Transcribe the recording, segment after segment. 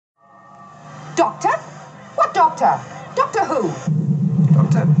Doctor? What doctor? Doctor who?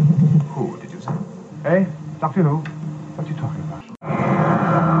 Doctor who, did you say? Eh? Doctor Who? What are you talking about?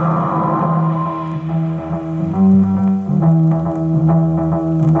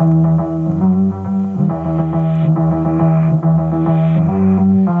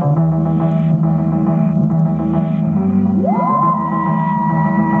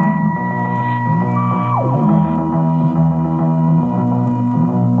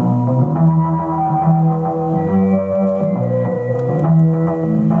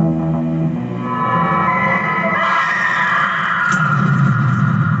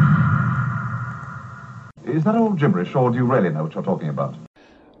 Is that all gibberish, or do you really know what you're talking about?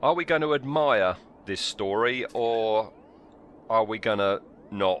 Are we going to admire this story, or are we going to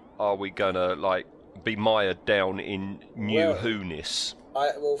not? Are we going to, like, be mired down in new who-ness?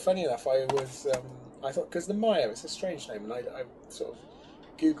 Well, funny enough, I thought, because the Mire, it's a strange name, and I sort of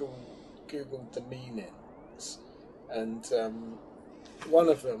Googled the meanings, and one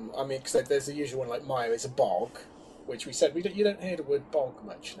of them, I mean, because there's the usual one, like Mire is a bog, which we said, you don't hear the word bog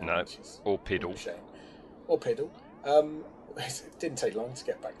much now. No, or piddle. Or piddle. It didn't take long to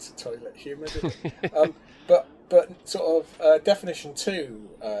get back to toilet humour, did it? But sort of definition 2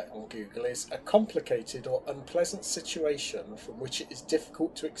 on Google is a complicated or unpleasant situation from which it is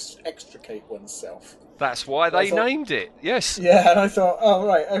difficult to extricate oneself. That's why they named it, yes. Yeah, and I thought, oh,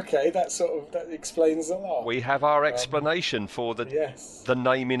 right, okay, that explains a lot. We have our explanation for the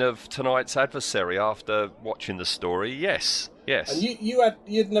naming of tonight's adversary after watching the story, yes. And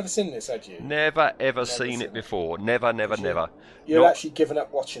you'd never seen this, had you? Never, ever seen it before. Never. You'd actually given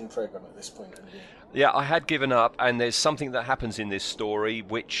up watching the programme at this point, hadn't you? Yeah, I had given up, and there's something that happens in this story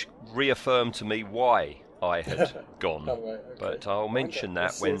which reaffirmed to me why I had gone. Oh, right, okay. But I'll mention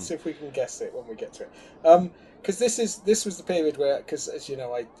that when... when... see if we can guess it when we get to it. Because this was the period where, because as you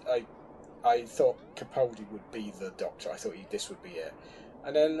know, I thought Capaldi would be the Doctor. I thought this would be it.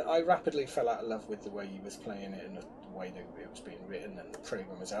 And then I rapidly fell out of love with the way he was playing it and the way that it was being written and the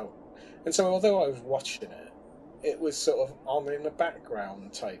programme was out. And so although I was watching it, it was sort of on in the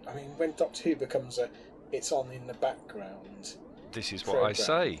background type. I mean, when Doctor Who becomes it's on in the background. This is what I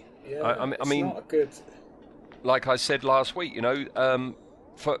say. Yeah, I mean, not a good. Like I said last week, you know,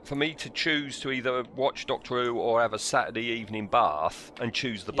 for me to choose to either watch Doctor Who or have a Saturday evening bath and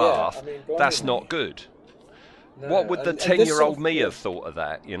choose the bath, I mean, that's not good. No, what would the 10-year-old me have thought of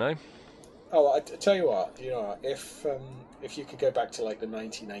that, you know? Oh, I tell you what, if you could go back to like the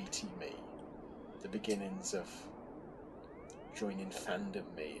 1980 me, the beginnings of joining fandom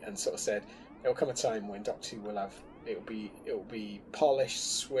me, and sort of said there'll come a time when Doctor Who it'll be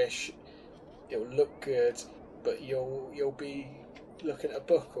polished, swish, it'll look good, but you'll be looking at a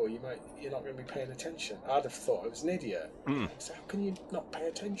book, or you're not going to be paying attention. I'd have thought I was an idiot. So how can you not pay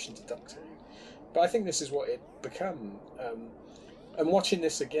attention to Doctor Who? But I think this is what it become. And watching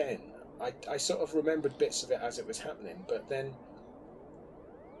this again, I sort of remembered bits of it as it was happening, but then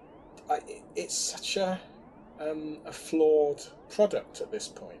it's such a flawed product at this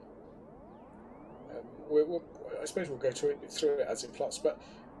point. I suppose we'll go through it as it plots, but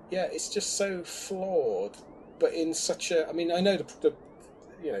yeah, it's just so flawed. But in such a, I mean, I know the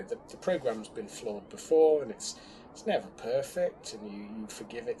programme's been flawed before, and it's never perfect, and you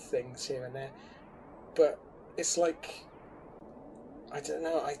forgive it things here and there, but it's like, I don't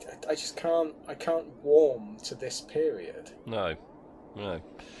know, I just can't warm to this period. No. Well,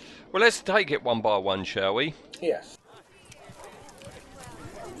 let's take it one by one, shall we? Yes.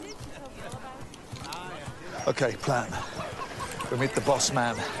 Okay, plan. We meet the boss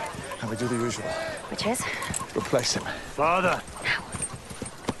man, and we do the usual. Which is? Replace him. Father!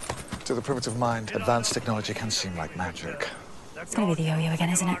 To the primitive mind, advanced technology can seem like magic. It's gonna be the yo-yo again,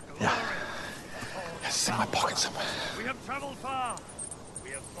 isn't it? Yeah. It's in my pocket somewhere. We have traveled far. We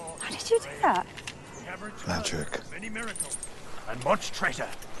have fought. How did you do that? Magic. Many miracles. And much treasure.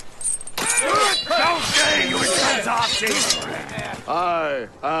 Don't say you insensate! I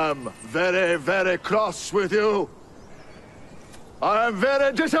am very, very cross with you. I am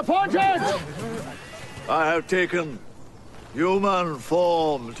very disappointed. I have taken human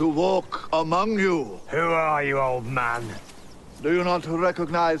form to walk among you. Who are you, old man? Do you not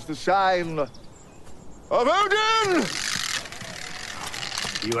recognize the sign of Odin?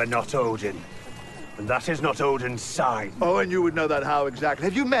 You are not Odin. And that is not Odin's sign. Oh, and you would know that how exactly?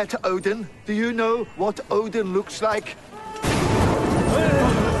 Have you met Odin? Do you know what Odin looks like?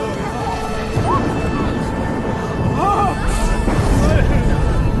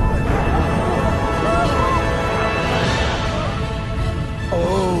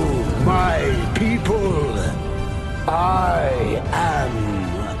 Oh, my people, I am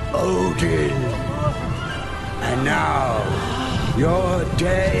Odin. And now, your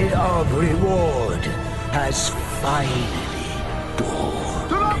day of reward has finally dawned.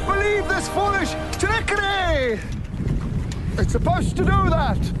 Do not believe this foolish trickery! It's supposed to do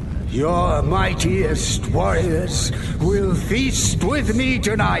that! Your mightiest warriors will feast with me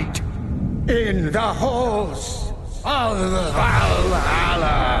tonight in the halls of Valhalla.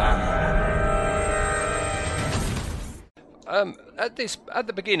 At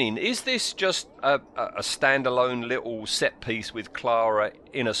the beginning, is this just a standalone little set piece with Clara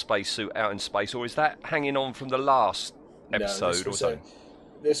in a spacesuit out in space, or is that hanging on from the last episode or something?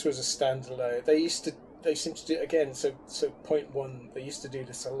 This was a standalone. They seem to do it again. So point one, they used to do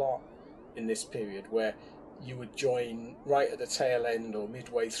this a lot in this period, where you would join right at the tail end or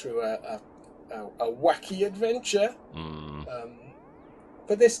midway through a wacky adventure.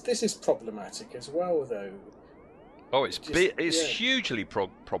 But this is problematic as well, though. Oh, it's hugely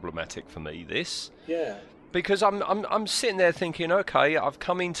problematic for me, this. Yeah. Because I'm sitting there thinking, okay, I've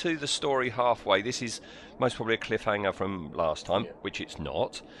come into the story halfway. This is most probably a cliffhanger from last time, which it's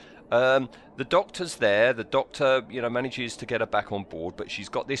not. The Doctor's there. The Doctor, manages to get her back on board, but she's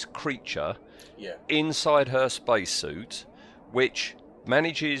got this creature inside her spacesuit, which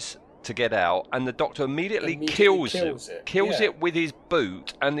manages to get out, and the Doctor immediately kills it with his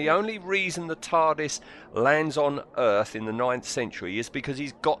boot. And the only reason the TARDIS lands on Earth in the 9th century is because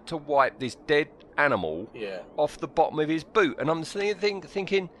he's got to wipe this dead animal off the bottom of his boot. And I'm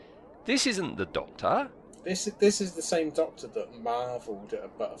thinking, this isn't the Doctor. This is the same Doctor that marvelled at a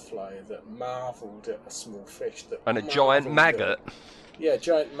butterfly, that marvelled at a small fish, and a giant maggot. A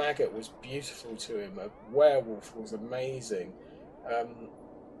giant maggot was beautiful to him. A werewolf was amazing.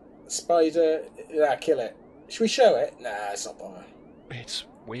 Spider, kill it. Should we show it? Nah, it's not bother. It's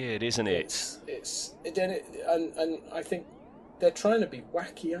weird, isn't it? And I think they're trying to be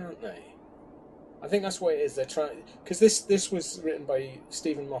wacky, aren't they? I think that's what it is. They're trying, because this was written by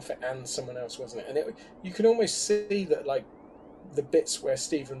Stephen Moffat and someone else, wasn't it? And you can almost see that, like, the bits where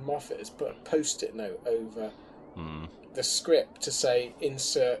Stephen Moffat has put a post-it note over the script to say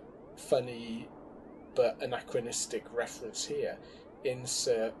insert funny but anachronistic reference here,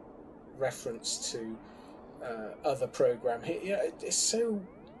 insert reference to other program here. Yeah, it's so.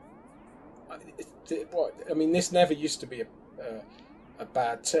 This never used to be a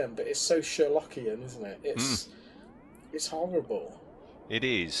bad term, but it's so Sherlockian, isn't it? It's horrible. It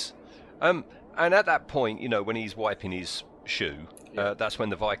is. And at that point, when he's wiping his shoe, that's when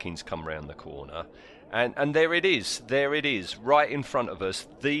the Vikings come round the corner. And there it is, right in front of us,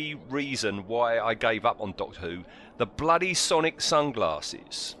 the reason why I gave up on Doctor Who, the bloody sonic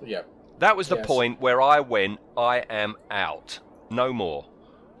sunglasses. Yeah. That was the point where I went, I am out. No more.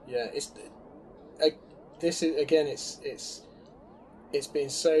 Yeah, it's been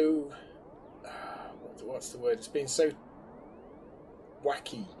so, what's the word? It's been so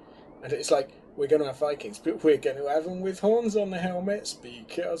wacky. And it's like, we're going to have Vikings, but we're going to have them with horns on the helmets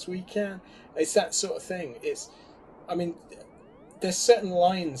because we can. It's that sort of thing. There's certain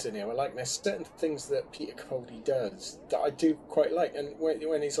lines in here I like. There's certain things that Peter Capaldi does that I do quite like. And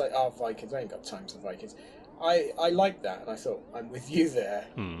when he's like, Vikings, I ain't got time for Vikings. I like that, and I thought, I'm with you there.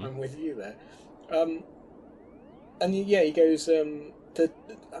 I'm with you there. And he goes, when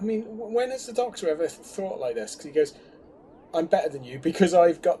has the Doctor ever thought like this? Because he goes, I'm better than you because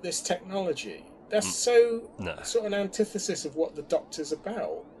I've got this technology. That's sort of an antithesis of what the Doctor's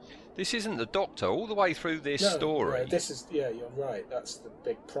about. This isn't the Doctor all the way through this story. You're right. That's the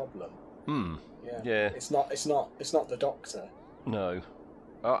big problem. Yeah. It's not the Doctor. No.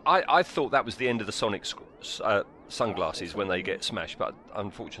 I thought that was the end of the sonic sunglasses when they get smashed, but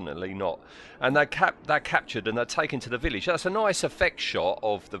unfortunately not. And they're captured and they're taken to the village. That's a nice effect shot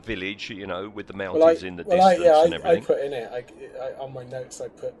of the village, with the mountains in the distance and everything. I put in it. I on my notes I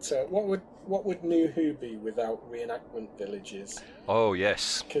put what would New Who be without reenactment villages? Oh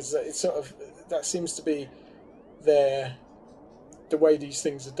yes, because it's sort of that seems to be the way these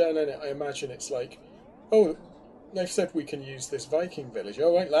things are done. And I imagine it's like, they've said we can use this Viking village.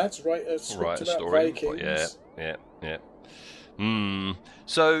 All right, lads, write a script about Vikings. Yeah.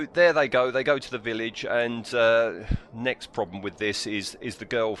 So there they go. They go to the village, and next problem with this is the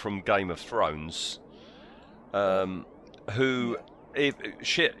girl from Game of Thrones, who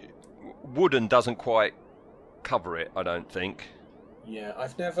Wooden doesn't quite cover it, I don't think. Yeah,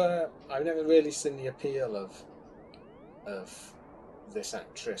 I've never really seen the appeal of this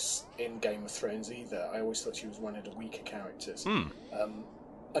actress in Game of Thrones either. I always thought she was one of the weaker characters. And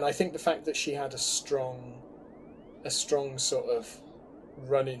I think the fact that she had a strong sort of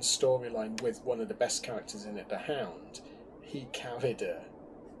running storyline with one of the best characters in it, the Hound, he carried her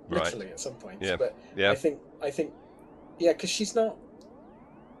literally at some points. Yeah. But Yeah. I think, yeah, because she's not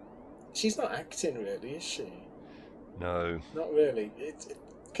acting really, is she? No. Not really.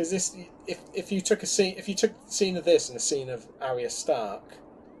 Because this, if you took the scene of this and a scene of Arya Stark,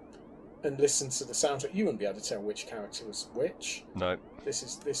 and listened to the soundtrack, you wouldn't be able to tell which character was which. No. This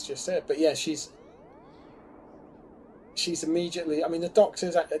just it. But yeah, she's immediately. I mean, the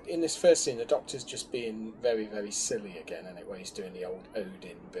Doctor's in this first scene. The Doctor's just being very, very silly again, and where he's doing the old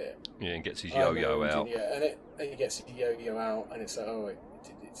Odin bit. Yeah, and gets his yo-yo out. Yeah, and he gets his yo-yo out, and it's like, oh,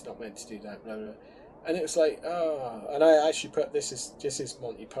 it's not meant to do that. Blah, blah, blah. And it was like, oh, and I actually put this is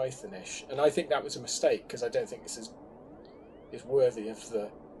Monty Python-ish, and I think that was a mistake because I don't think this is worthy of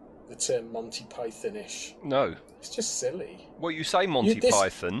the term Monty Python-ish. No. It's just silly. Well, you say Monty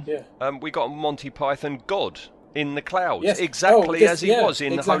Python. Yeah. We got a Monty Python god in the clouds, yes. exactly as he was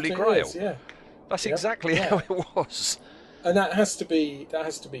in the Holy Grail. Yeah. That's exactly how it was. And that has to be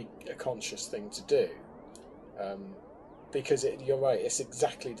a conscious thing to do, because you're right. It's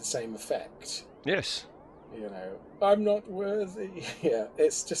exactly the same effect. Yes. You know, I'm not worthy. Yeah,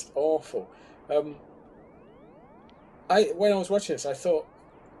 it's just awful. When I was watching this, I thought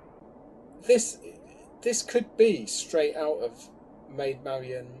this could be straight out of Maid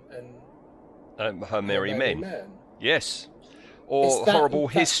Marian and Her Merry Men. Yes. Or Horrible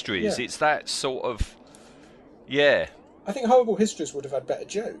Histories. Yeah. It's that sort of. Yeah. I think Horrible Histories would have had better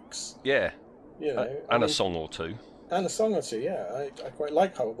jokes. Yeah. You know, and a song or two. And a song or two, yeah. I quite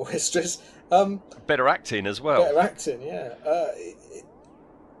like Horrible Histories. Better acting as well. Better acting, yeah.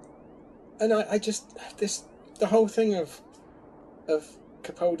 And I just the whole thing of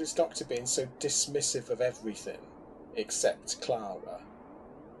Capaldi's Doctor being so dismissive of everything except Clara.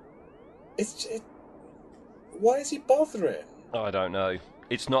 Why is he bothering? I don't know.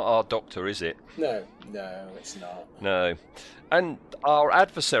 It's not our Doctor, is it? No, it's not. No. And our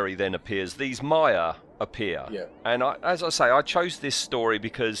adversary then appears. These Maya appear. Yeah. And as I say, I chose this story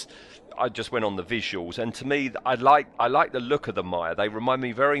because I just went on the visuals, and to me, I like the look of the Maya. They remind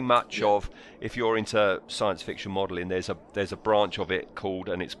me very much of, if you're into science fiction modelling, there's a branch of it called,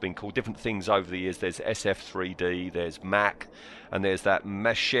 and it's been called different things over the years. There's SF3D, there's Mac, and there's that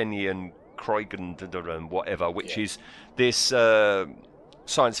Meshenian Kreugen whatever, which is this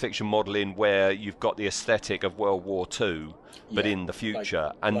science fiction modelling where you've got the aesthetic of World War II, but in the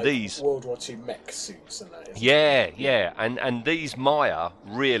future, and these World War II mech suits and that. Yeah, and these Maya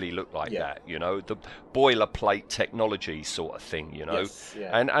really look like that, you know, the boilerplate technology sort of thing, you know. Yes,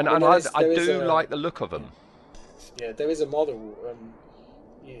 yeah. And I do like the look of them. Yeah, there is a model.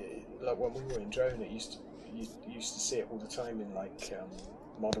 Like when we were in Drone, you used to see it all the time in like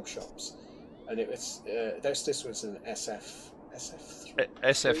model shops, and it was this was an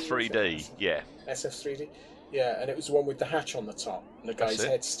SF3D, yeah. SF3D, yeah, and it was the one with the hatch on the top and the guy's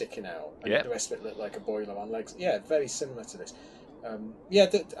head sticking out, and the rest of it looked like a boiler on legs. Yeah, very similar to this. I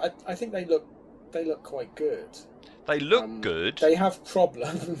think they look quite good. They look good. They have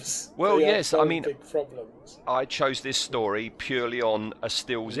problems. Well, yes, I mean, big problems. I chose this story purely on a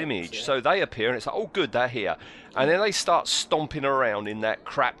stills image. So they appear, and it's like, oh, good, they're here. And then they start stomping around in that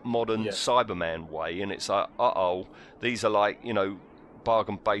crap modern Cyberman way, and it's like, uh-oh, these are like, you know,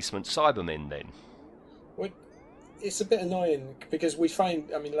 bargain basement Cybermen then. Well, it's a bit annoying because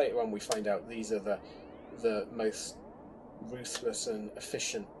later on we find out these are the most ruthless and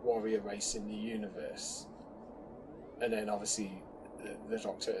efficient warrior race in the universe. And then obviously the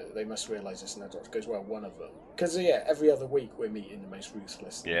Doctor, they must realise this, and the Doctor goes, well, one of them. Because every other week we're meeting the most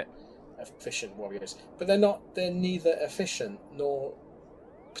ruthless, efficient warriors. But they're neither efficient nor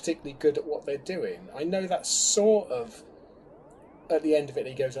particularly good at what they're doing. I know that's sort of, at the end of it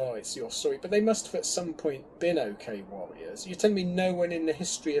he goes, oh, it's your story. But they must have at some point been okay warriors. You're telling me no one in the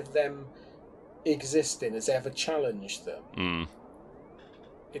history of them existing has ever challenged them? Mm.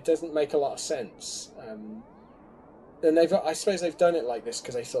 It doesn't make a lot of sense. And I suppose they've done it like this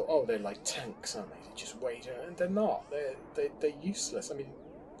because they thought, oh, they're like tanks, aren't they? They just wait, and they're not. They're useless. I mean,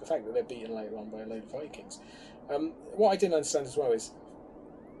 the fact that they're beaten later on by a load of Vikings. What I didn't understand as well is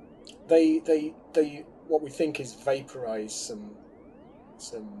they what we think is vaporise some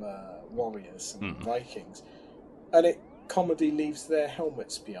warriors, some Vikings, and comedy leaves their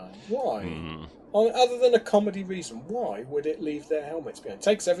helmets behind. Why? Mm. Other than a comedy reason, why would it leave their helmets behind? It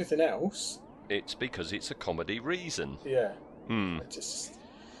takes everything else. It's because it's a comedy reason. Yeah. It's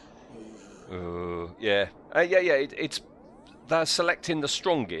it's they're selecting the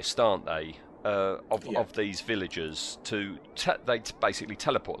strongest, aren't they? Of these villagers they basically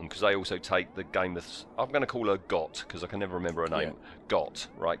teleport them, because they also take the Game of I'm going to call her Got because I can never remember her name. Got,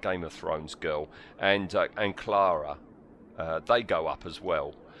 right? Game of Thrones girl, and Clara, they go up as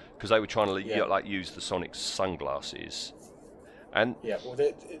well. because they were trying to like use the Sonic sunglasses. And yeah, well,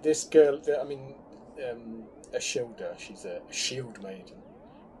 this girl, Ashilda, she's a shield maiden.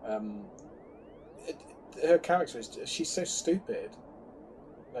 Her character she's so stupid.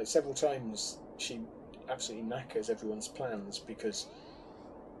 Like several times, she absolutely knackers everyone's plans because,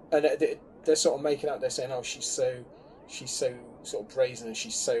 and they're sort of making out. They're saying, "Oh, she's so sort of brazen and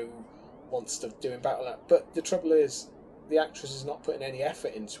she's so wants to do in battle." But the trouble is, the actress is not putting any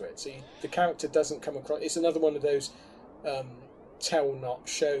effort into it. So the character doesn't come across. It's another one of those tell not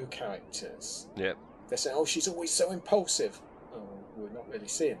show characters. Yeah. They're saying, "Oh, she's always so impulsive." Oh, we're not really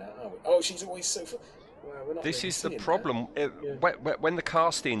seeing that, are we? Oh, she's always so. Well, we're not. This really is the seeing problem. When the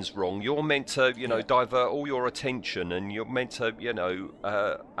casting's wrong, you're meant to, divert all your attention, and you're meant to,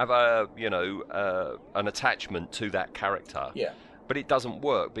 have an attachment to that character. Yeah. But it doesn't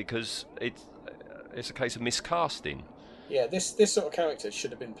work because it's a case of miscasting. Yeah, this sort of character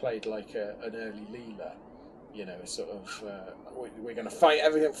should have been played like an early Leela. Sort of we're going to fight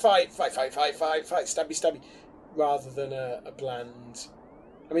everything, fight, stabby, rather than a bland.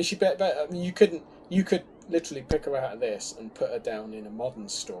 I mean, you could literally pick her out of this and put her down in a modern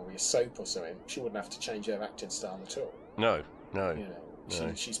story, a soap or something. She wouldn't have to change her acting style at all. No.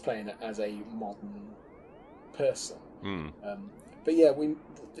 She's playing it as a modern person. Mm. But yeah, we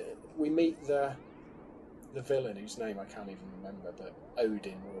meet the villain whose name I can't even remember, but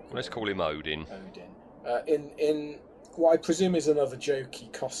Odin. Let's call him Odin. In what I presume is another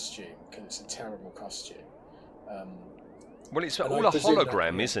jokey costume, because it's a terrible costume. Well, it's all a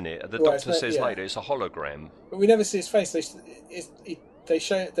hologram, isn't it? The doctor says later it's a hologram. But we never see his face. They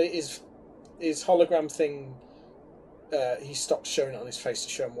show his hologram thing. He stops showing it on his face to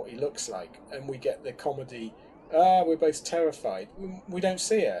show him what he looks like, and we get the comedy. We're both terrified. We don't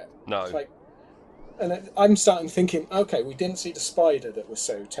see it. No. It's like, and I'm starting thinking, okay, we didn't see the spider that was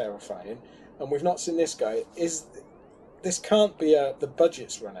so terrifying, and we've not seen this guy. This can't be the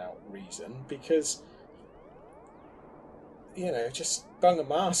budget's run out reason, because just bung a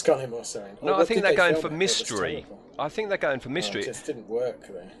mask on him or something. No, I think they're going for mystery. I think they're going for mystery. It just didn't work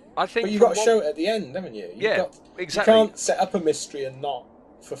though. But you've got to show it at the end, haven't you? Exactly. You can't set up a mystery and not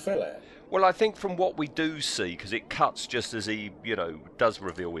fulfill it. Well, I think from what we do see, because it cuts just as he, does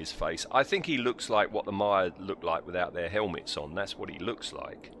reveal his face, I think he looks like what the Maya look like without their helmets on. That's what he looks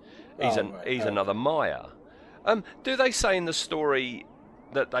like. He's another Maya. Do they say in the story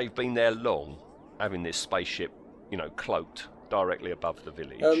that they've been there long, having this spaceship, cloaked directly above the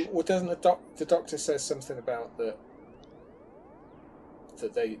village? Well, doesn't the doctor says something about that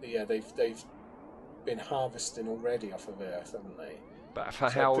they've been harvesting already off of Earth, haven't they? But for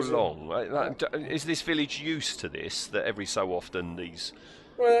how long? Is this village used to this? That every so often these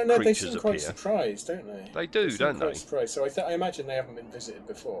they seem appear? quite surprised, don't they? They do, don't they? Quite surprised. So I imagine they haven't been visited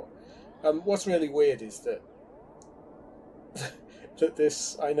before. What's really weird is that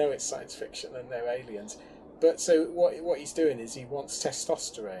this. I know it's science fiction and they're aliens, but so what he's doing is he wants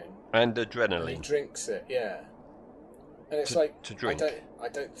testosterone and adrenaline. And he drinks it, yeah. And it's to drink. I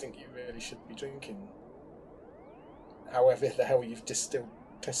don't think you really should be drinking. However the hell you've distilled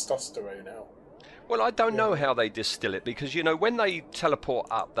testosterone out. Well, I don't know how they distill it, because, when they teleport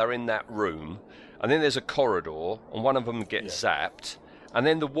up, they're in that room, and then there's a corridor, and one of them gets zapped, and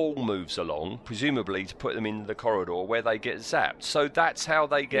then the wall moves along, presumably to put them in the corridor where they get zapped. So that's how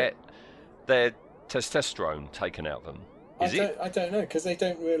they get their testosterone taken out of them. I don't know, because they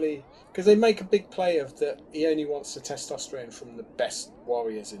don't really... Because they make a big play of that he only wants the testosterone from the best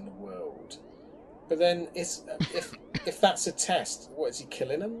warriors in the world. But then, if that's a test, what, is he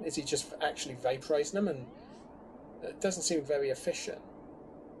killing them? Is he just actually vaporizing them? And it doesn't seem very efficient.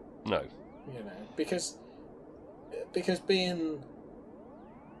 No. Because being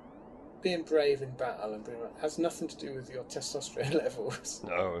brave in battle and has nothing to do with your testosterone levels.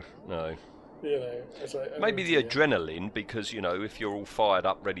 No. It's like, maybe the adrenaline, because if you're all fired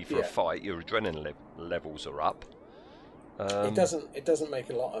up, ready for a fight, your adrenaline levels are up. It doesn't make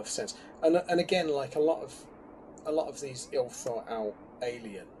a lot of sense, and again, like a lot of these ill thought out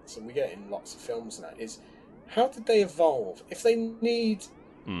aliens, and we get in lots of films and that, is how did they evolve? If they need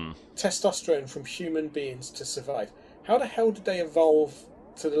testosterone from human beings to survive, how the hell did they evolve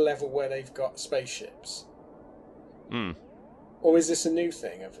to the level where they've got spaceships? Or is this a new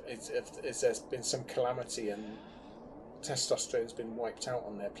thing? Is there been some calamity and testosterone's been wiped out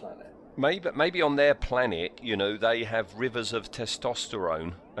on their planet? Maybe on their planet, they have rivers of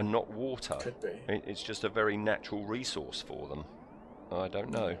testosterone and not water. Could be. It's just a very natural resource for them. I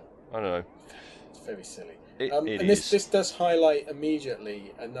don't know. It's very silly. It and is. This does highlight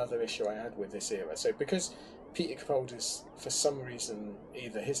immediately another issue I had with this era. So because Peter Capaldi's, for some reason,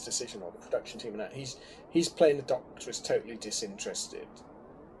 either his decision or the production team, and that he's playing the Doctor as totally disinterested,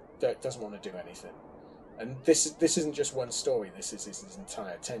 doesn't want to do anything. And this isn't just one story. This is his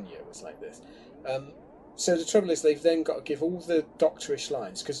entire tenure was like this. So the trouble is, they've then got to give all the Doctorish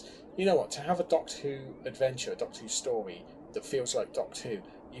lines, because you know what? To have a Doctor Who adventure, a Doctor Who story that feels like Doctor Who,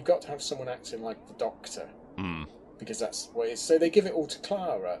 you've got to have someone acting like the Doctor. Because that's what it is. So they give it all to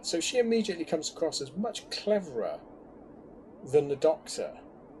Clara. So she immediately comes across as much cleverer than the Doctor.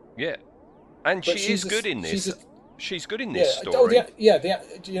 Yeah, and But she is good in this. She's good in this Oh, story.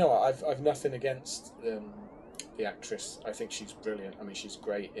 do you know what? I've nothing against the actress. I think she's brilliant. I mean, she's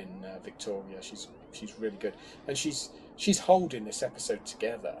great in Victoria. She's really good, and she's holding this episode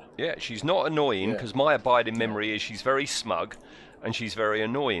together. Yeah, she's not annoying, because my abiding memory is she's very smug, and she's very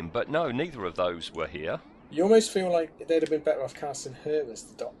annoying. But no, neither of those were here. You almost feel like they'd have been better off casting her as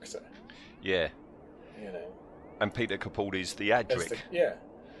the Doctor. Yeah. You know. And Peter Capaldi's the Adric.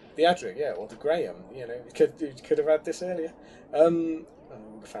 The Adric, or the Graham. You know, you could have had this earlier. All the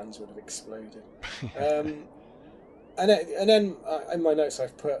fans would have exploded. And then in my notes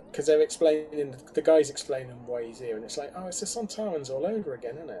I've put, because they're explaining, the guy's explaining why he's here, and it's like, it's the Sontarans all over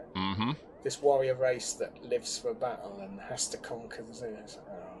again, isn't it? Mm-hmm. This warrior race that lives for battle and has to conquer the things.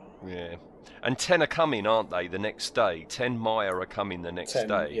 Yeah. And 10 are coming, aren't they, the next day? 10 Maya are coming the next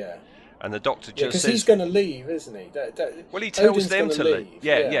day. Yeah. And the Doctor just because says... he's going to leave, isn't he? Well, he tells Odin's them to leave.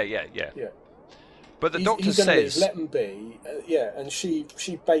 Yeah. But the Doctor he's gonna says... leave, let him be. And she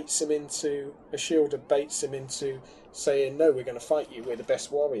baits him into... Ashilda baits him into saying, no, we're going to fight you, we're the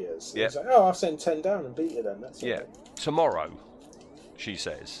best warriors. Yeah. He's like, I'll send 10 down and beat you then. That's okay. Tomorrow, she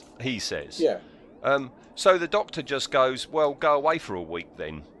says. He says. Yeah. So the Doctor just goes, well, go away for a week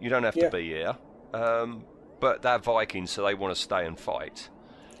then. You don't have to be here. But they're Vikings, so they want to stay and fight.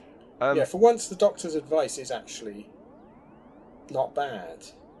 For once, the Doctor's advice is actually not bad.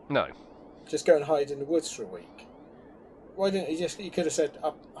 No. Just go and hide in the woods for a week. Why didn't he could have said,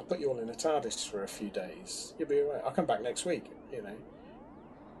 I'll put you all in a TARDIS for a few days. You'll be alright. I'll come back next week, you know.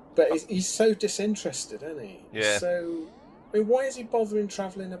 But he's so disinterested, isn't he? Yeah. So, I mean, why is he bothering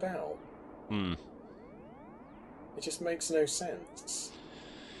travelling about? It just makes no sense.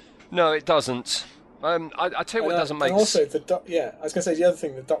 No, it doesn't. I tell you what doesn't make sense. And also, I was going to say the other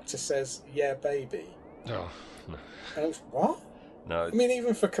thing, the Doctor says, yeah, baby. Oh, no. And I was, what? No. I mean,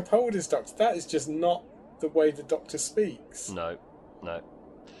 even for Capaldi's Doctor, that is just not the way the Doctor speaks. No.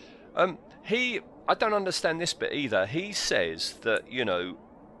 I don't understand this bit either. He says that,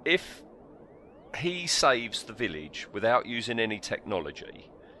 if he saves the village without using any technology,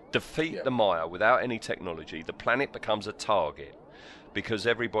 defeat the Maya without any technology, the planet becomes a target. Because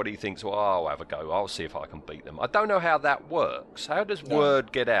everybody thinks, well, I'll have a go. I'll see if I can beat them. I don't know how that works. How does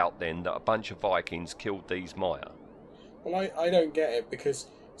word get out then that a bunch of Vikings killed these Maya? Well, I don't get it because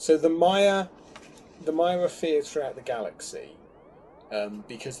the Maya are feared throughout the galaxy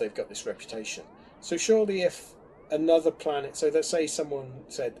because they've got this reputation. So surely if another planet, so let's say someone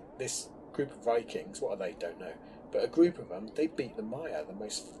said this group of Vikings, what are they? Don't know, but a group of them, they beat the Maya, the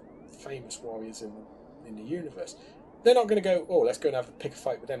most famous warriors in the universe. They're not going to go, let's go and pick a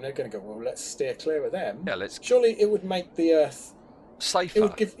fight with them. They're going to go, let's steer clear of them. Yeah, let's. Surely it would make the Earth safer. It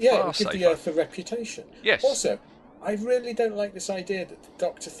would give the Earth a reputation. Yes. Also, I really don't like this idea that the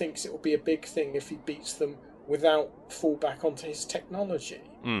Doctor thinks it will be a big thing if he beats them without fall back onto his technology.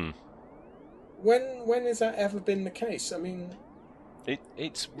 When has that ever been the case? I mean,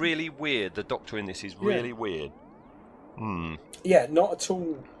 it's really weird. The Doctor in this is really weird. Yeah, not at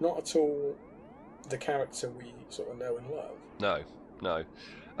all. The character we sort of know and love. No.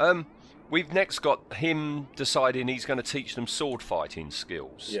 We've next got him deciding he's going to teach them sword fighting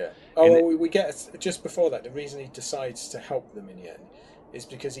skills. Yeah. We get just before that. The reason he decides to help them in the end is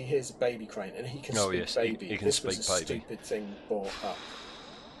because he hears a baby crying and he can speak baby. He can this speak was a baby. Stupid thing brought up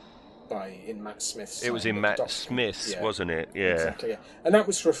in Matt Smith's. It was in Matt Smith's, wasn't it? Yeah. Exactly. Yeah. And that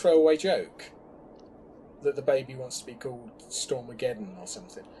was for a throwaway joke. That the baby wants to be called Stormageddon or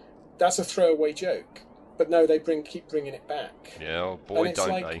something. That's a throwaway joke, but no, they keep bringing it back. Yeah, oh boy,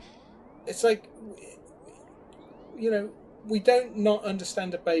 don't they? It's like, we don't not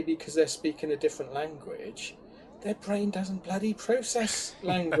understand a baby because they're speaking a different language. Their brain doesn't bloody process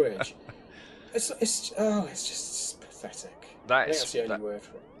language. it's just pathetic. That's the only word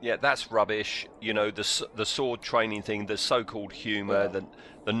for it. Yeah, that's rubbish. The sword training thing, the so-called humour,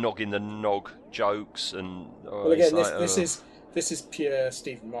 the noggin the nog jokes, and well, again, this is pure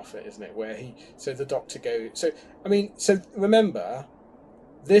Stephen Moffat, isn't it? Where the Doctor goes. So remember,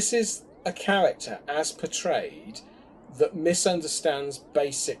 this is a character as portrayed that misunderstands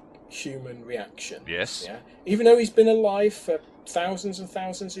basic human reaction. Yes. Yeah. Even though he's been alive for thousands and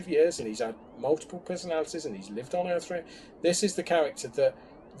thousands of years, and he's had multiple personalities, and he's lived on Earth, right? This is the character that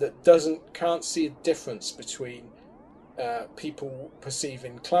can't see a difference between people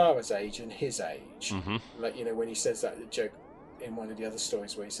perceiving Clara's age and his age. Mm-hmm. Like, you know, when he says that joke in one of the other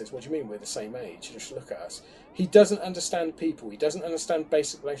stories where he says, "What do you mean we're the same age? Just look at us." He doesn't understand people. He doesn't understand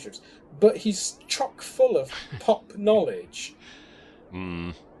basic relationships. But he's chock full of pop knowledge.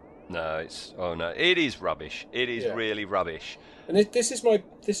 No, it is rubbish. It is really rubbish. And this is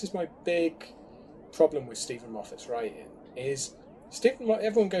my big problem with Stephen Moffat's writing. Is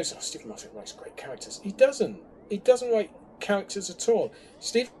everyone goes, "Oh, Stephen Moffat writes great characters." He doesn't. He doesn't write characters at all.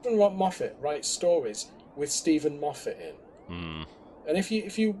 Stephen Moffat writes stories with Stephen Moffat in. And if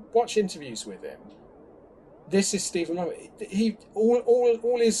you watch interviews with him, this is Stephen Moffat.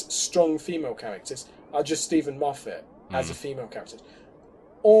 All his strong female characters are just Stephen Moffat as a female character.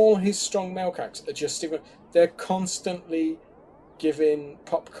 All his strong male characters are just Stephen. They're constantly giving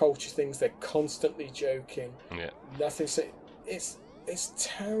pop culture things. They're constantly joking. Yeah. Nothing. It's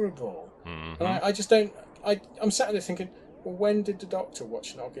terrible. Mm-hmm. And I just don't. I'm sat there thinking, well, when did the Doctor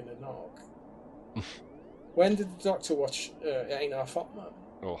watch Noggin and Nog? When did the Doctor watch Ain't Our Fopman?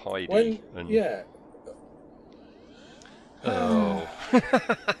 Or Heidi? When? Yeah. Oh.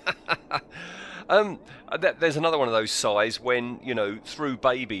 There's another one of those sighs when, you know, through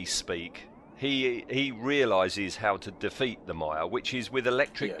baby speak, he realises how to defeat the Mire, which is with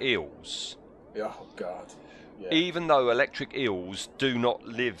electric eels. Oh, God. Yeah. Even though electric eels do not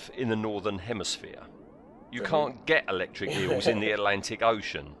live in the northern hemisphere. You can't get electric eels in the Atlantic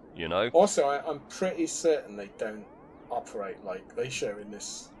Ocean, you know. Also, I'm pretty certain they don't operate like they show in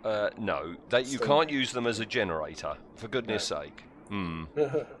this. No, you can't use them as a generator, for goodness sake.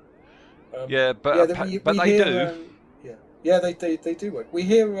 Yeah, but they do. They do work. We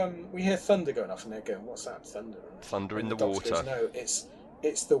hear thunder going off, and they're going, "What's that thunder?" Thunder in the Doctor water. Goes, no,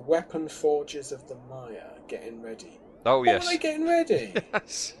 it's the weapon forgers of the Mire getting ready. Oh yes. Why are they getting ready?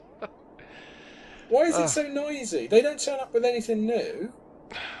 Yes. Why is it so noisy? They don't turn up with anything new.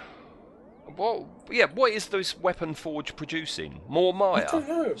 Well, yeah. What is this weapon forge producing? More Mire? I don't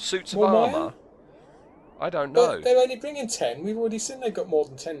know. Suits More of Mire? armour? I don't know. But they're only bringing 10. We've already seen they've got more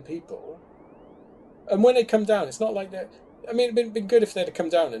than 10 people. And when they come down, it's not like they're... I mean, it'd been good if they'd have come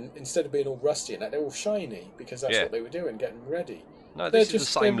down and instead of being all rusty and that, they're all shiny, because that's what they were doing, getting ready. No, this is the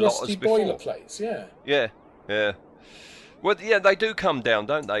same lot as before. Boiler plates, yeah. Yeah. Well, yeah, they do come down,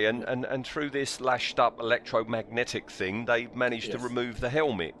 don't they? And through this lashed-up electromagnetic thing, they managed to remove the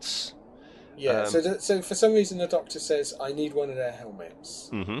helmets. Yeah, so for some reason the Doctor says, "I need one of their helmets.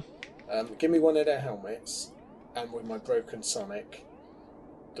 Mm-hmm. Give me one of their helmets, and with my broken sonic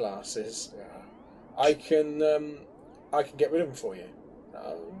glasses, I can get rid of them for you."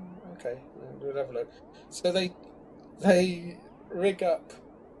 Okay, we'll have a look. So they rig up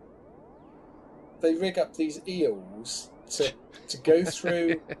these eels to go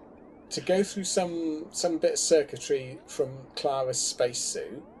through some bit of circuitry from Clara's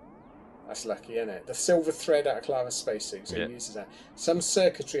spacesuit. That's lucky, isn't it? The silver thread out of Clara's spacesuit, so he uses that. Some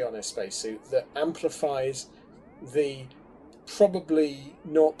circuitry on her spacesuit that amplifies the probably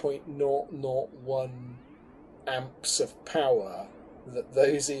 0.001 amps of power that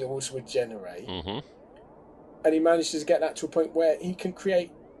those eels would generate. Mm-hmm. And he manages to get that to a point where he can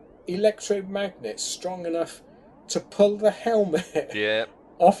create electromagnets strong enough to pull the helmet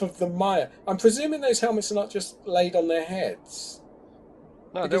off of the Mire. I'm presuming those helmets are not just laid on their heads.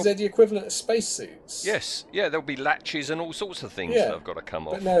 No, because they're the equivalent of spacesuits. Yes, there'll be latches and all sorts of things that have got to come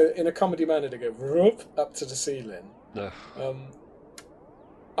off. But no, in a comedy manner, they go whoop, up to the ceiling. And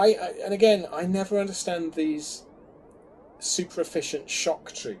again, I never understand these super efficient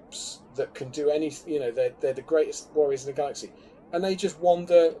shock troops that can do anything. You know, they're the greatest warriors in the galaxy, and they just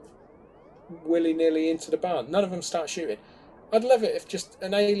wander willy-nilly into the barn. None of them start shooting. I'd love it if just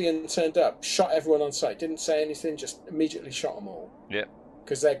an alien turned up, shot everyone on sight, didn't say anything, just immediately shot them all. Yeah.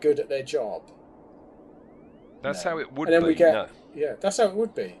 Because they're good at their job. That's how it would and then be. We get, yeah, that's how it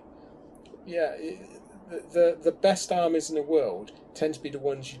would be. Yeah, the best armies in the world tend to be the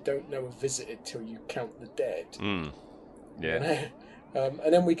ones you don't know are visited till you count the dead. Yeah.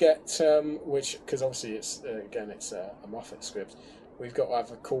 And then we get, which, because obviously it's a Moffat script, we've got to have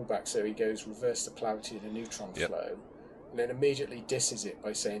a callback, so he goes reverse the polarity of the neutron flow, and then immediately disses it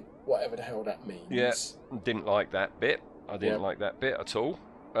by saying whatever the hell that means. Yeah, didn't like that bit. I didn't like that bit at all.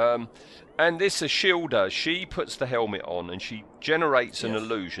 And this Ashilda, she puts the helmet on and she generates an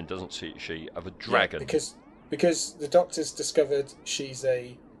illusion, doesn't she, of a dragon. Yeah, because the Doctor's discovered she's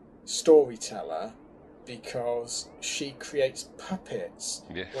a storyteller, because she creates puppets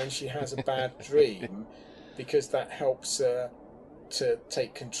Yeah. when she has a bad dream, because that helps her to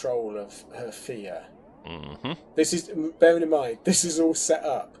take control of her fear. Mm-hmm. This is, bearing in mind, this is all set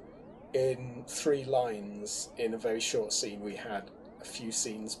up in 3 lines in a very short scene we had a few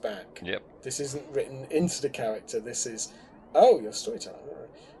scenes back. Yep. This isn't written into the character. This is, oh, you're storytelling.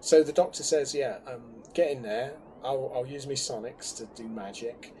 So the Doctor says, yeah, get in there. I'll use me sonics to do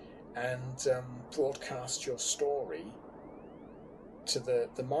magic and broadcast your story to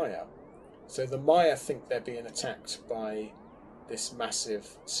the Maya. So the Maya think they're being attacked by this massive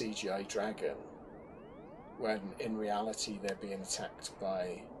CGI dragon, when in reality they're being attacked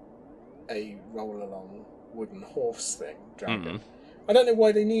by a roll-along wooden horse thing, dragon. I don't know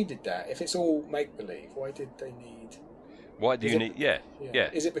why they needed that. If it's all make-believe, why did they need... Why do you need... Yeah.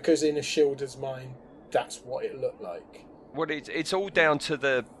 Is it because in Ishilda's mind, that's what it looked like? Well, it's all down to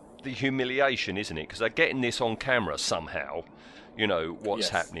the humiliation, isn't it? Because they're getting this on camera somehow. You know, what's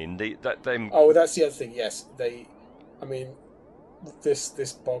happening. Oh, that's the other thing, yes. I mean, this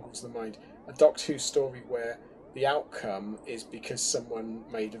boggles the mind. A Doctor Who story where the outcome is because someone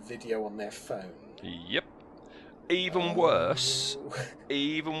made a video on their phone. Yep. Even worse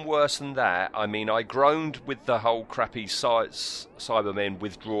than that. I mean, I groaned with the whole crappy Cybermen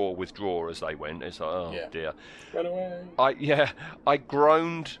withdraw as they went. It's like, oh dear. Run away. I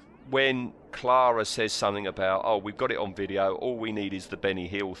groaned when Clara says something about, oh, we've got it on video. All we need is the Benny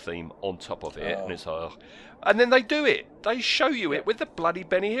Hill theme on top of it, and it's like, and then they do it. They show you it with the bloody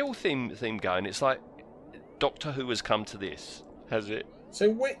Benny Hill theme going. It's like, Doctor Who has come to this, has it? So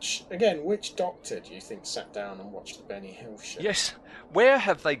which Doctor do you think sat down and watched the Benny Hill show? Yes. Where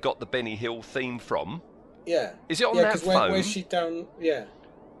have they got the Benny Hill theme from? Yeah. Is it on that phone? Where's she down? Yeah.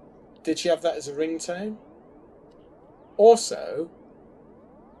 Did she have that as a ringtone? Also,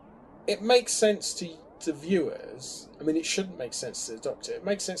 it makes sense to viewers. I mean, it shouldn't make sense to the Doctor. It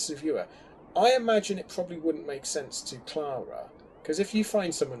makes sense to the viewer. I imagine it probably wouldn't make sense to Clara, because if you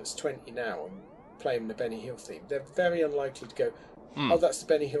find someone that's 20 now and playing the Benny Hill theme, they're very unlikely to go, oh, that's the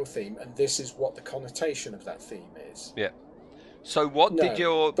Benny Hill theme, and this is what the connotation of that theme is. Yeah. So what did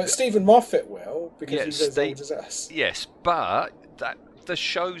your... But Stephen Moffat will, because he's as old as us. Yes, but the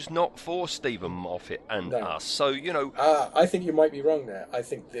show's not for Stephen Moffat and us, so, you know... I think you might be wrong there. I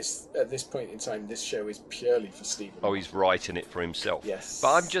think at this point in time, this show is purely for Stephen Moffat. He's writing it for himself. Yes.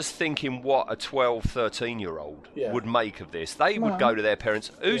 But I'm just thinking what a 12, 13-year-old would make of this. They would go to their parents,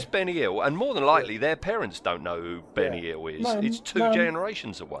 who's Benny Hill? And more than likely, their parents don't know who Benny Hill is. Mum, it's two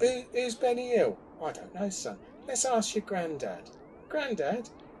generations away. Who's Benny Hill? I don't know, son. Let's ask your granddad. Granddad,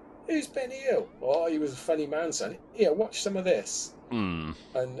 who's Benny Hill? Oh, he was a funny man, son. Here, watch some of this. And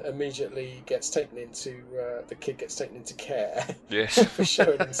immediately gets taken into the kid gets taken into care for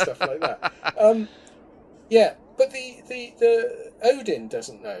showing him stuff like that. But the Odin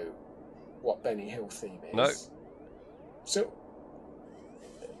doesn't know what Benny Hill theme is. No. So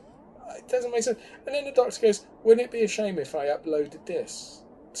it doesn't make sense. And then the Doctor goes, "Wouldn't it be a shame if I uploaded this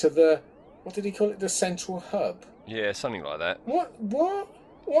to the, what did he call it? The central hub." Yeah, something like that.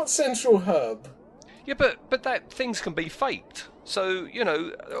 What central hub? Yeah, but that things can be faked. So, you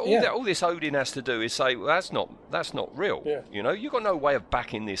know, all this Odin has to do is say, well, that's not real. Yeah. You know, you've got no way of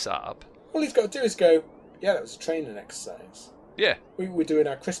backing this up. All he's got to do is go, yeah, that was a training exercise. Yeah. We were doing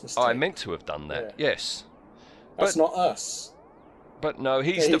our Christmas tape. I meant to have done that, yes. That's not us. But no,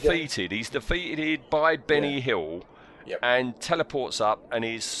 he's defeated. He's defeated by Benny Hill and teleports up and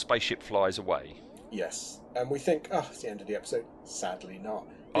his spaceship flies away. Yes. And we think, oh, it's the end of the episode. Sadly not.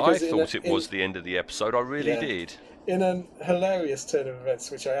 I thought it was the end of the episode. I really did. In a hilarious turn of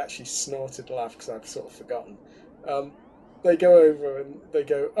events, which I actually snorted laugh because I've sort of forgotten, they go over and they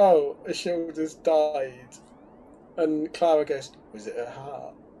go, oh, Ishilda's died. And Clara goes, was it her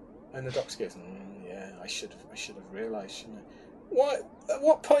heart? And the Doctor goes, yeah, I should have realised, shouldn't I? What? At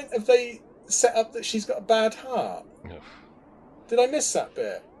what point have they set up that she's got a bad heart? Did I miss that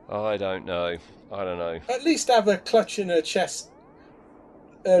bit? I don't know. At least have a clutch in her chest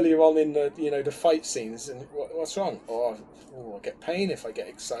earlier on in the the fight scenes. And what's wrong? Oh, I get pain if I get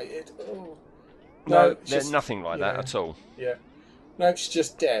excited. Oh. No, there's nothing like that at all. Yeah. No, she's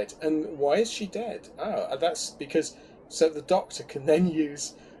just dead. And why is she dead? Oh, that's because so the Doctor can then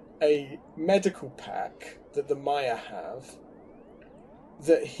use a medical pack that the Maya have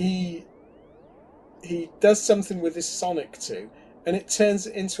that he does something with his sonic to, and it turns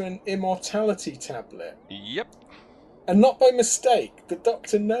it into an immortality tablet. Yep. And not by mistake. The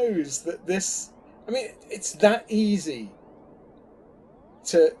Doctor knows that this... I mean, it's that easy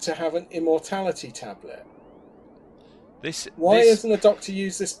to have an immortality tablet. Why hasn't the Doctor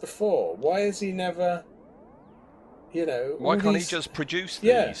used this before? Why has he never... You know, why all can't these... he just produce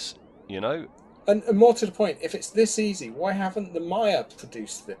Yeah. these? You know, And more to the point, if it's this easy, why haven't the Maya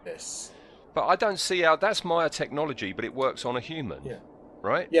produced this? but I don't see how that's Maya technology, but it works on a human. Yeah.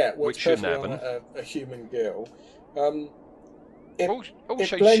 Right? Yeah, it works Which shouldn't perfectly happen. on a human girl. It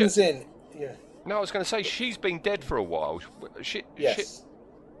Also, blends in. Yeah. No, I was going to say she's been dead for a while. Yes.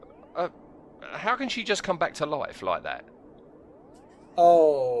 How can she just come back to life like that?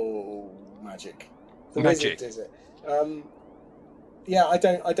 Oh, magic. The Magic. wizard, is it? Yeah, I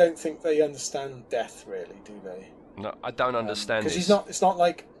don't think they understand death really, do they? No, I don't understand this. Because it's not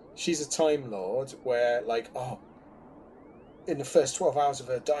like she's a Time Lord where, like, oh, in the first 12 hours of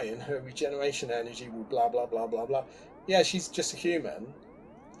her dying, her regeneration energy will blah, blah, blah, blah, blah. Yeah, she's just a human.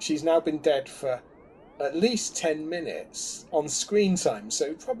 She's now been dead for at least 10 minutes on screen time,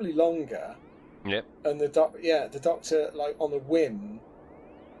 so probably longer. Yep. And the doctor, like, on a whim,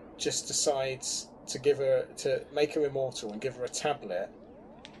 just decides to make her immortal and give her a tablet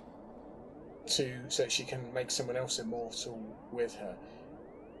so she can make someone else immortal with her.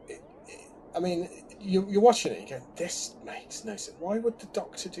 I mean, you're watching it, you go, this makes no sense. Why would the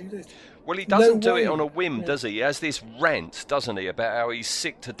Doctor do this? Well, he doesn't do way. it on a whim, does he? He has this rant, doesn't he, about how he's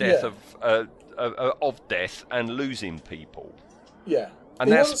sick to death of death and losing people. Yeah. And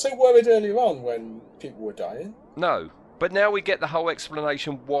he wasn't so worried earlier on when people were dying. No, but now we get the whole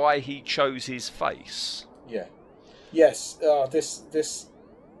explanation why he chose his face. Yeah. Yes. This.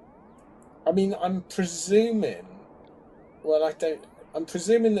 I mean, I'm presuming. Well, I'm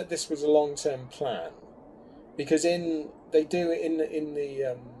presuming that this was a long-term plan, because they do it in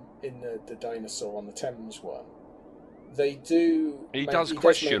the dinosaur on the Thames one. They do. He does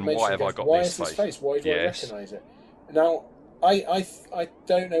question why have I got why this is this face? face? Why do I recognise it? Now, I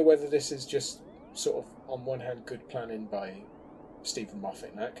don't know whether this is just sort of on one hand good planning by Stephen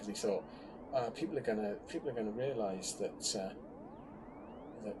Moffat, because he thought people are gonna realise that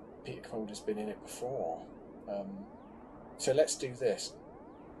Peter Calder's been in it before. So let's do this.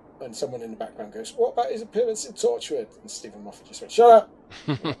 And someone in the background goes, what about his appearance in Torchwood? And Stephen Moffat just went, shut up!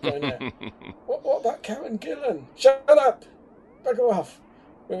 I'm not going there. What about Karen Gillan? Shut up! Back off!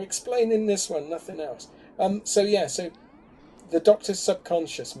 We're explaining this one, nothing else. So the Doctor's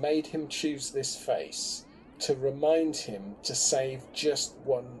subconscious made him choose this face to remind him to save just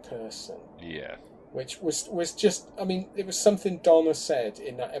one person. Yeah. Which was just, I mean, it was something Donna said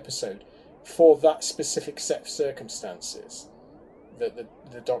in that episode for that specific set of circumstances. That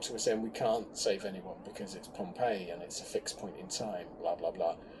the Doctor was saying we can't save anyone because it's Pompeii and it's a fixed point in time, blah blah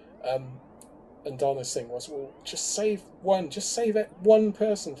blah. And Donna's thing was, well, just save one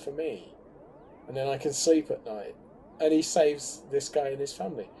person for me, and then I can sleep at night. And he saves this guy and his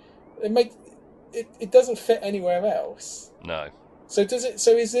family. It doesn't fit anywhere else. No. So does it?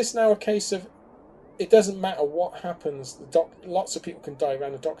 So is this now a case of it doesn't matter what happens? Lots of people can die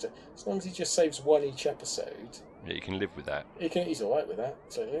around the Doctor as long as he just saves one each episode. Yeah, you can live with that. He's all right with that.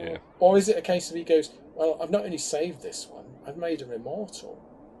 So yeah. Or is it a case of he goes, well, I've not only saved this one, I've made her immortal.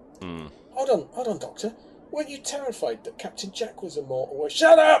 Hold on, Doctor. Weren't you terrified that Captain Jack was immortal? Well,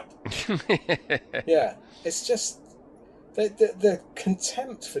 shut up! Yeah, it's just the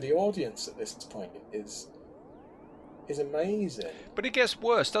contempt for the audience at this point is amazing. But it gets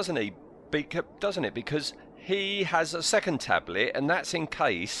worse, doesn't it? Because he has a second tablet, and that's in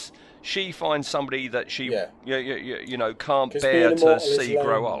case she finds somebody that she can't bear to see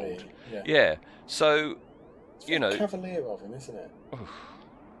grow old. Yeah. So it's cavalier of him, isn't it?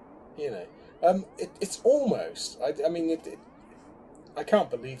 It's almost. I mean, I can't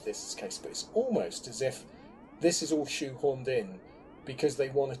believe this is the case, but it's almost as if this is all shoehorned in because they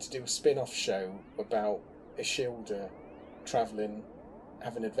wanted to do a spin-off show about Ishilda travelling,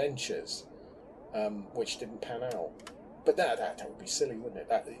 having adventures, which didn't pan out. But that would be silly, wouldn't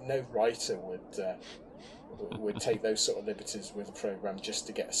it? No writer would take those sort of liberties with a programme just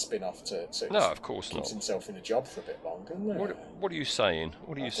to get a spin-off no, of course keeps not. himself in a job for a bit longer. No. What are you saying?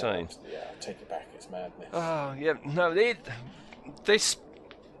 Yeah, I'll take it back. It's madness. Yeah. No, this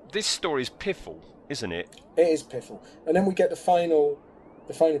story is piffle, isn't it? It is piffle. And then we get the final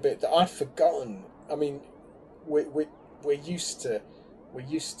bit that I'd forgotten. I mean, we're used to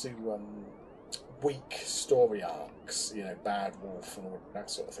weak story arcs, Bad Wolf and all that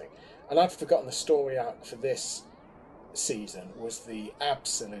sort of thing. And I'd forgotten the story arc for this season was the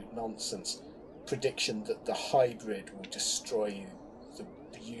absolute nonsense prediction that the hybrid will destroy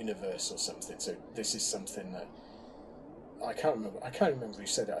the universe or something. So this is something that I can't remember who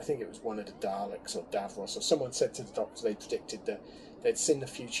said it. I think it was one of the Daleks or Davros or someone said to the Doctor they predicted that they'd seen the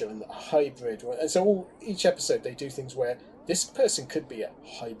future and that a hybrid. And so each episode they do things where this person could be a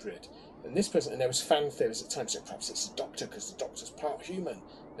hybrid. And this person, and there was fan theories at times, so perhaps it's the Doctor because the Doctor's part human.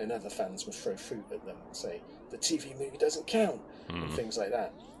 And other fans would throw fruit at them and say the TV movie doesn't count and things like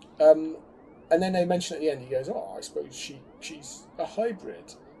that. And then they mention at the end, he goes, "Oh, I suppose she's a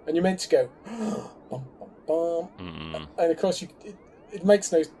hybrid," and you're meant to go, bum, bum, bum. And of course, it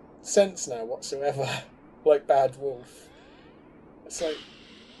makes no sense now whatsoever. Like Bad Wolf, it's like,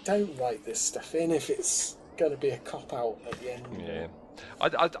 don't write this stuff in if it's going to be a cop out at the end. Yeah.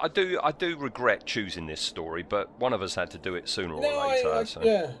 I do regret choosing this story, but one of us had to do it sooner or later.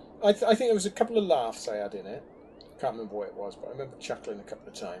 Yeah, I think there was a couple of laughs I had in it. Can't remember what it was, but I remember chuckling a couple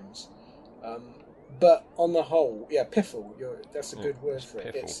of times. But on the whole, yeah, piffle. That's a good word for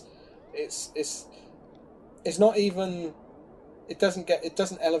it. Piffle. It's not even. It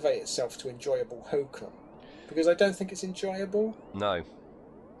doesn't elevate itself to enjoyable hokum, because I don't think it's enjoyable. No.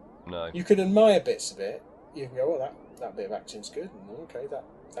 You can admire bits of it. You can go, "Oh, that bit of acting's good," and okay, that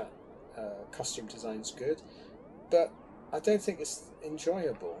costume design's good, but I don't think it's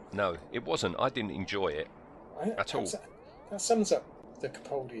enjoyable. No, it wasn't. I didn't enjoy it at all. That sums up the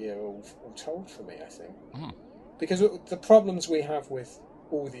Capaldi era all told for me, I think. Because the problems we have with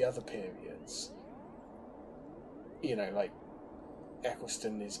all the other periods, like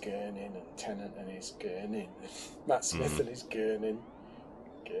Eccleston is gurning, and Tennant and his gurning, Matt Smith and his gurning.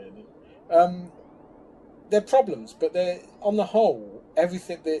 They're problems, but they're, on the whole,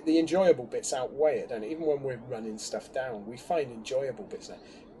 everything, the enjoyable bits outweigh it, don't it? Even when we're running stuff down, we find enjoyable bits there.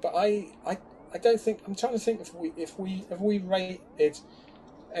 But I don't think, I'm trying to think if we rated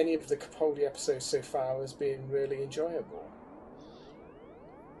any of the Capaldi episodes so far as being really enjoyable.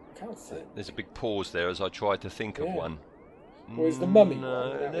 I can't think. There's a big pause there as I tried to think of one. Was the Mummy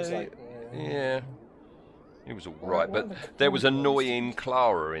one? That was like, yeah. It was all right, but there was annoying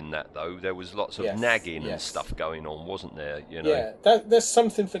Clara in that, though. There was lots of nagging and stuff going on, wasn't there? Yeah, there's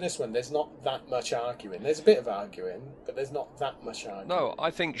something for this one. There's not that much arguing. There's a bit of arguing, but there's not that much arguing. No, I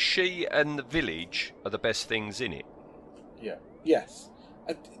think she and the village are the best things in it. Yeah. Yes.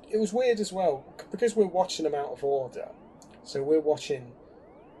 It was weird as well, because we're watching them out of order. So we're watching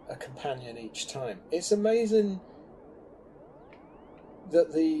a companion each time. It's amazing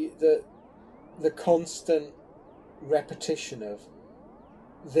that the constant repetition of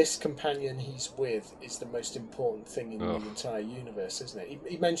this companion he's with is the most important thing in the entire universe, isn't it?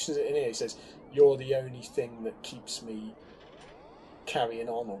 He mentions it in here. He says, "You're the only thing that keeps me carrying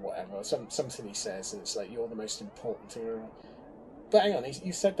on," or whatever. Something he says, and it's like, "You're the most important thing." But hang on,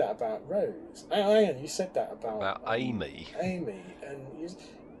 you said that about Rose. Hang on, you said that about Amy. Amy,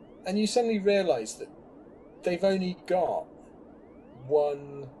 and you suddenly realise that they've only got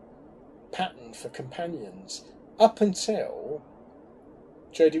one pattern for companions up until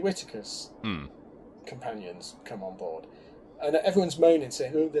Jodie Whittaker's companions come on board, and everyone's moaning,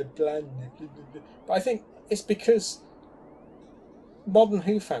 saying, "Oh, they're bland." But I think it's because modern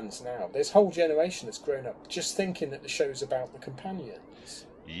Who fans now, there's a whole generation that's grown up just thinking that the show's about the companions.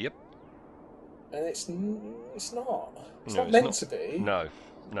 Yep. And it's not. It's not meant to be. No.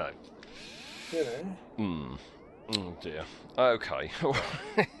 Oh dear. Okay.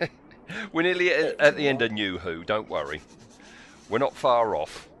 We're nearly at the end of New Who, don't worry. We're not far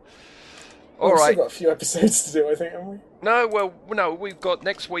off. All right. We've still got a few episodes to do, I think, haven't we? No, we've got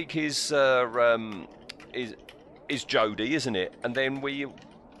next week is Jodie, isn't it? And then we've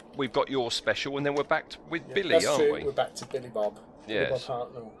got your special, and then we're back with Billy, aren't we? We're back to Billy Bob. Yes. Billy Bob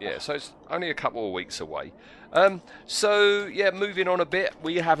Hartnell. Yeah, so it's only a couple of weeks away. Moving on a bit,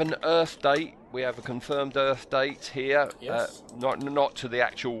 we have an Earth date. We have a confirmed Earth date here. Yes. Not to the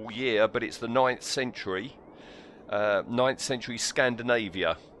actual year, but it's the 9th century. 9th century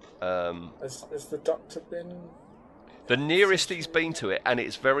Scandinavia. Has the Doctor been... The nearest he's been to it, and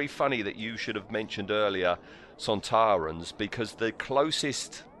it's very funny that you should have mentioned earlier Sontarans, because the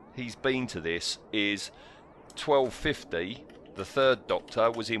closest he's been to this is 1250. The third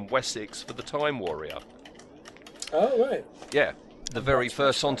Doctor was in Wessex for the Time Warrior. Oh, right. Yeah, the very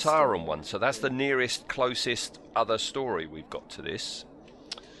first Sontaran one. So that's the nearest, closest other story we've got to this.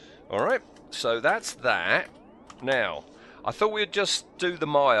 All right, so that's that. Now, I thought we'd just do the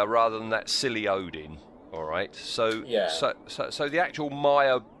Maya rather than that silly Odin. All right, so the actual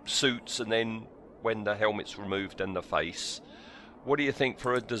Maya suits, and then when the helmet's removed and the face. What do you think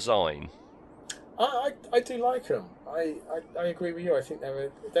for a design? I do like them. I agree with you. I think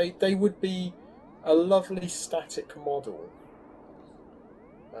they would be a lovely static model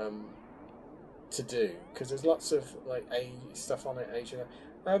to do, because there's lots of like stuff on it, aging.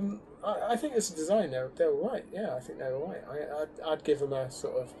 I think as a design they're all right. Yeah, I think they're all right. I'd give them a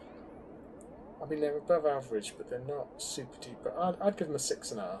sort of. I mean, they're above average, but they're not super deep. But I'd give them a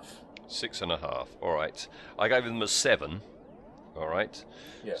 6.5. 6.5. All right. I gave them a 7. All right.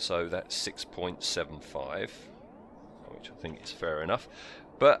 Yeah. So that's 6.75, which I think is fair enough.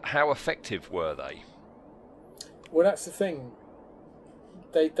 But how effective were they? Well, that's the thing.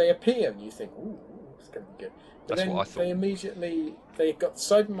 They appear and you think, ooh, it's going to be good. But That's then what I thought. they got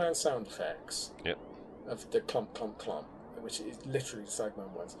Cyberman sound effects. Yep. Of the clump, clump, clump, which is literally the Cyberman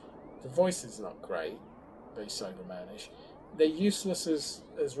ones. The voice is not great, very Cybermanish. They're useless as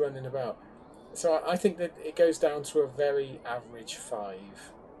running about. So I think that it goes down to a very average 5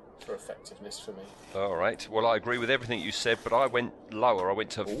 for effectiveness for me. All right. Well, I agree with everything you said, but I went lower. I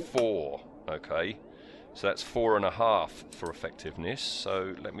went to 4. Okay. So that's 4.5 for effectiveness.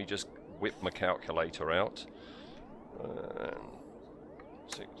 So let me just whip my calculator out.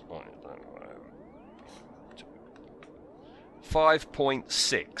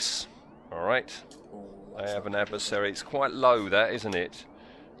 5.6. All right. I have an adversary. It's quite low, that, isn't it?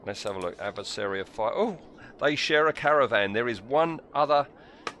 Let's have a look. Adversary of 5. Oh, they share a caravan. There is one other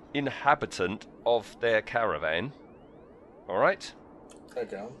inhabitant of their caravan. All right.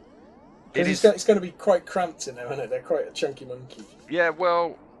 Okay. It's going to be quite cramped in there, isn't it? They're quite a chunky monkey. Yeah.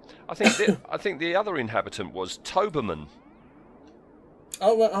 Well, I think the other inhabitant was Toberman.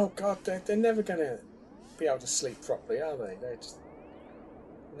 Oh well, oh God, they're never going to be able to sleep properly, are they? They're just,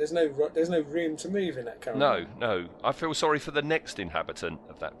 there's no room to move in that caravan. No. I feel sorry for the next inhabitant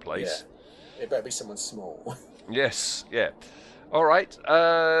of that place. Yeah. It better be someone small. Yes. Yeah. All right.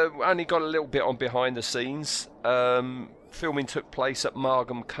 Only got a little bit on behind the scenes. Filming took place at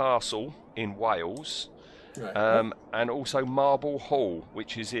Margam Castle in Wales, Right. and also Marble Hall,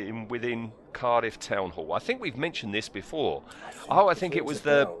 which is within Cardiff Town Hall. I think we've mentioned this before. I think it was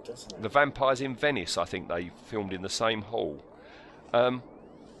the Vampires in Venice. I think they filmed in the same hall.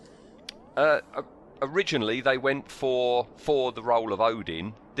 Originally, they went for the role of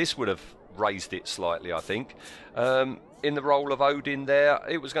Odin. This would have raised it slightly, I think. In the role of Odin, there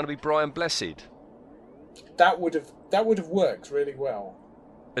it was going to be Brian Blessed. That would have worked really well.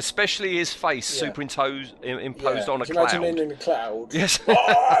 Especially his face imposed on a Can you cloud. imagine him in a cloud? Yes.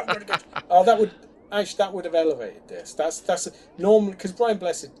 That would have elevated this. That's normally because Brian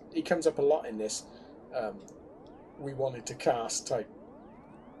Blessed, he comes up a lot in this. We wanted to cast type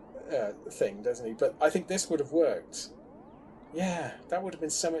thing, doesn't he? But I think this would have worked. Yeah, that would have been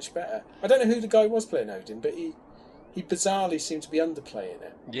so much better. I don't know who the guy was playing Odin, but he bizarrely seemed to be underplaying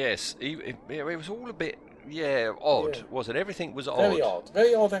it. Yes, it was all a bit odd, wasn't it? Everything was odd.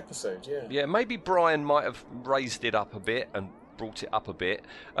 Very odd episode. Yeah. Yeah, maybe Brian might have raised it up a bit and brought it up a bit.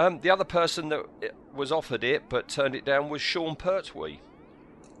 The other person that was offered it but turned it down was Sean Pertwee.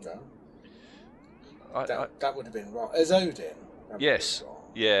 No. That would have been wrong. As Odin. Yes.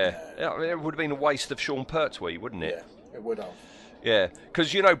 Yeah. It would have been a waste of Sean Pertwee, wouldn't it? Yeah, it would have. Yeah,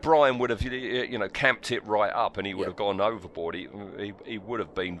 because Brian would have camped it right up, and he would have gone overboard. He would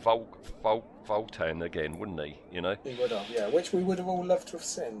have been Voltan again, wouldn't he? He would have, yeah. Which we would have all loved to have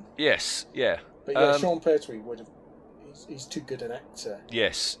seen. Yes, yeah. But yeah, Sean Pertwee would have. He's too good an actor.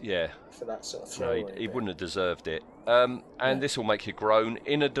 Yes, yeah. For that sort of throwaway. No, he wouldn't have deserved it. And this will make you groan.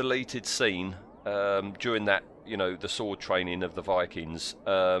 In a deleted scene during that, the sword training of the Vikings,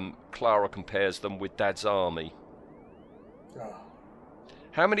 Clara compares them with Dad's army. Oh.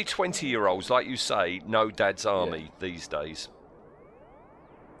 How many 20-year-olds, like you say, know Dad's army these days?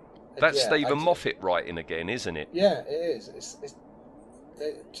 That's Stephen Moffat writing again, isn't it? Yeah, it is. It's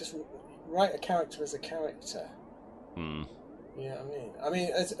they just write a character as a character. Hmm. You know what I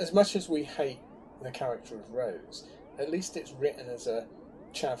mean? As much as we hate the character of Rose, at least it's written as a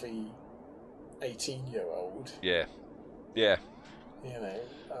chavvy 18-year-old. Yeah. Yeah.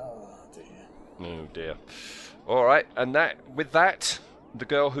 Oh dear. Oh dear. All right, and with that, the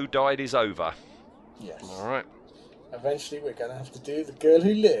girl who died is over. Yes. All right. Eventually, we're going to have to do The Girl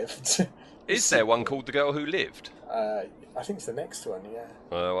Who Lived. Is there one called The Girl Who Lived? I think it's the next one, yeah.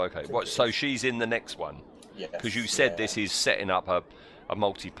 Oh, okay. So she's in the next one? Yes. Because you said this is setting up a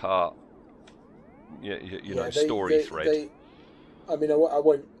multi-part, story thread. I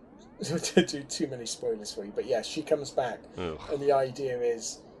won't do too many spoilers for you, but yeah, she comes back, and the idea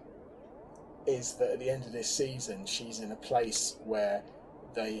is that at the end of this season, she's in a place where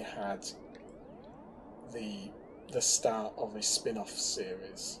they had the start of a spin-off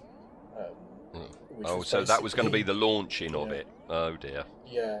series. So that was going to be the launching of it. Oh dear.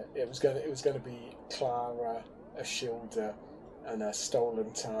 Yeah, it was going to be Clara, Ashilda, and a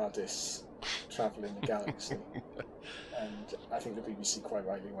stolen TARDIS travelling the galaxy. And I think the BBC quite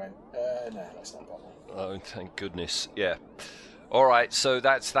rightly went, no, let's not bother. Oh, thank goodness. Yeah. All right, so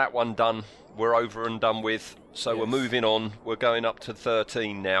that's that one done. We're over and done with. So we're moving on. We're going up to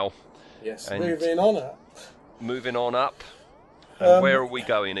 13 now. Yes, And moving on up. moving on up. And where are we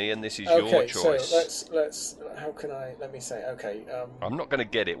going, Ian? This is your choice. Okay, so let's. How can I? Let me say. Okay. I'm not going to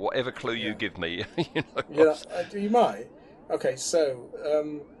get it. Whatever clue you give me, You might. Okay, so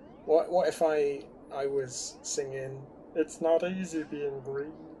what if I was singing? It's not easy being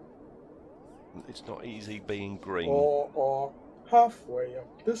green. It's not easy being green. Or halfway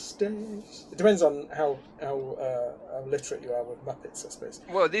up the stairs. It depends on how literate you are with Muppets, I suppose.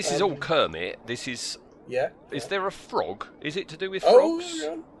 Well, this is all Kermit. This is. Yeah. Is there a frog? Is it to do with frogs?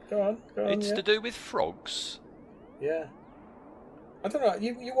 Oh, go on. It's to do with frogs. Yeah. I don't know.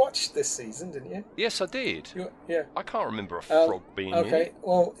 You watched this season, didn't you? Yes, I did. Yeah. I can't remember a frog being in it. Okay.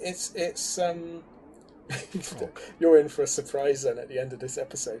 Well, it's you're in for a surprise then at the end of this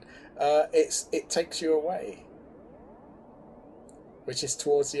episode. It Takes You Away, which is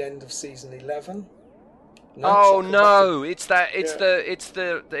towards the end of season 11. No, no! It's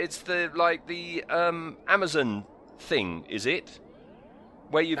the like the Amazon thing, is it?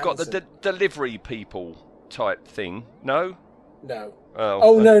 Where you've got the delivery people type thing. No. No.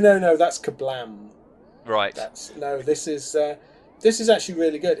 Oh no! That's Kablam. Right. This is actually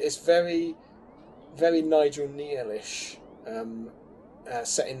really good. It's very, very Nigel Neal-ish,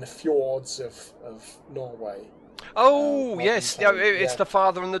 set in the fjords of Norway. Oh yes, it's the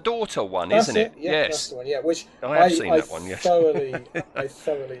father and the daughter one, isn't it? Yeah, yes, that's the one. Yeah, which I have seen that one. Yes, I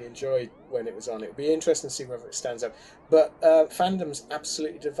thoroughly enjoyed when it was on. It would be interesting to see whether it stands out. But fandom's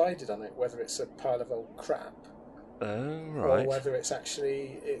absolutely divided on it, whether it's a pile of old crap, right, or whether it's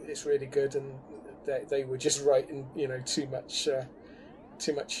actually it's really good and they were just writing too much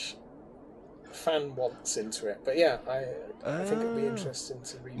fan wants into it. But yeah, I think it'll be interesting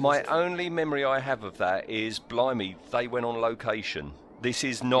to revisit. My only memory I have of that is, blimey, they went on location. This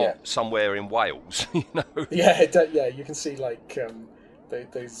is not somewhere in Wales, Yeah, you can see like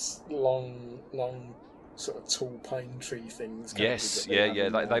those long sort of tall pine tree things. Yes,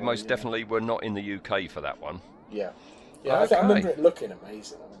 they most definitely were not in the UK for that one. Yeah, Okay. I remember it looking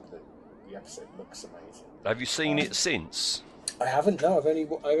amazing. I remember the episode looks amazing. Have you seen it since? I haven't. No, I've only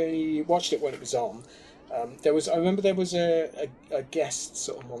watched it when it was on. I remember there was a guest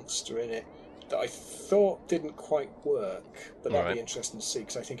sort of monster in it that I thought didn't quite work, but that'd be interesting to see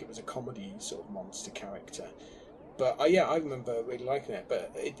because I think it was a comedy sort of monster character. But I remember really liking it.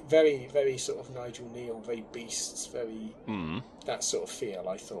 But it very, very sort of Nigel Neal, very Beasts, very that sort of feel.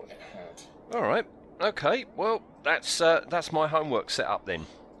 I thought it had. All right. Okay. Well, that's my homework set up then.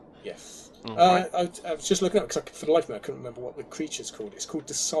 Yes. I was just looking up because for the life of me I couldn't remember what the creature's called. It's called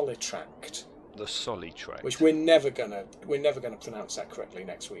the Solitract. The Solitract. Which we're never gonna pronounce that correctly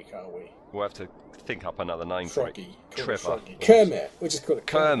next week, are we? We'll have to think up another name for it. Trevor. Kermit. We'll just call it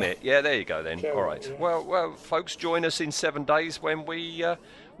Kermit. Yeah, there you go then. Kermit, all right. Yeah. Well, folks, join us in 7 days when we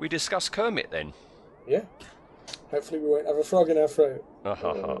discuss Kermit then. Yeah. Hopefully we won't have a frog in our throat.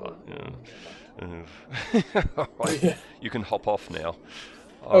 All right. You can hop off now.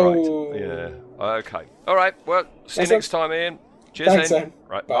 All right. Yeah. Okay. All right. Well, see you next time, Ian. Cheers, Thanks, then. Ian.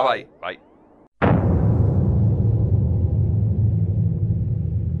 Right. Bye. Bye. Bye.